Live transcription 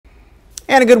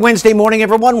And a good Wednesday morning,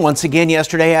 everyone. Once again,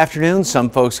 yesterday afternoon, some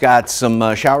folks got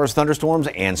some showers, thunderstorms,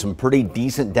 and some pretty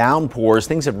decent downpours.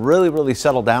 Things have really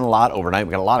settled down a lot overnight.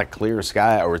 We've got a lot of clear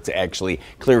sky, or it's actually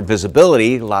clear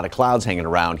visibility, a lot of clouds hanging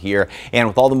around here. And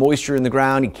with all the moisture in the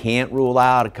ground, you can't rule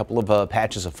out a couple of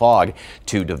patches of fog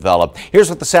to develop. Here's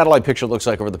what the satellite picture looks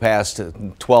like over the past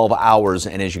 12 hours.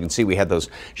 And as you can see, we had those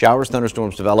showers,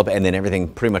 thunderstorms develop, and then everything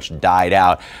pretty much died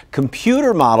out.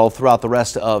 Computer model throughout the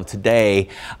rest of today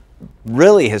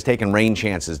really has taken rain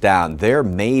chances down. There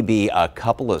may be a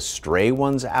couple of stray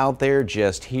ones out there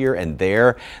just here and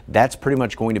there. That's pretty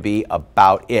much going to be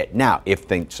about it. Now, if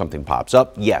something pops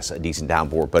up, yes, a decent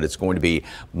downpour, but it's going to be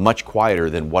much quieter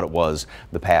than what it was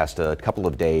the past couple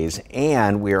of days.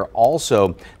 And we are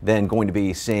also then going to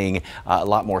be seeing a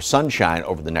lot more sunshine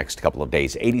over the next couple of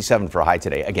days. 87 for a high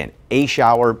today. Again, a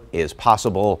shower is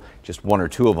possible, just one or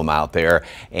two of them out there.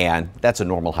 And that's a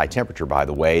normal high temperature, by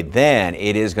the way. Then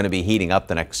it is going to be heating up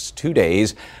the next 2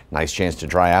 days. Nice chance to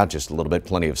dry out just a little bit.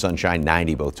 Plenty of sunshine,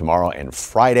 90 both tomorrow and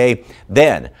Friday.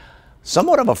 Then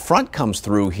somewhat of a front comes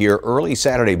through here early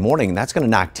Saturday morning. That's going to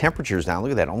knock temperatures down.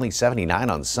 Look at that, only 79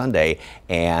 on Sunday,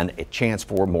 and a chance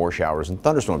for more showers and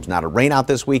thunderstorms. Not a rain out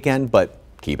this weekend, but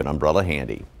keep an umbrella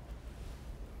handy.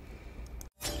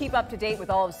 Keep up to date with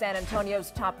all of San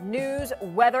Antonio's top news,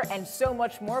 weather, and so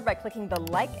much more by clicking the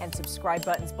like and subscribe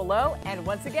buttons below. And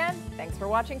once again, thanks for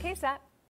watching KSAT.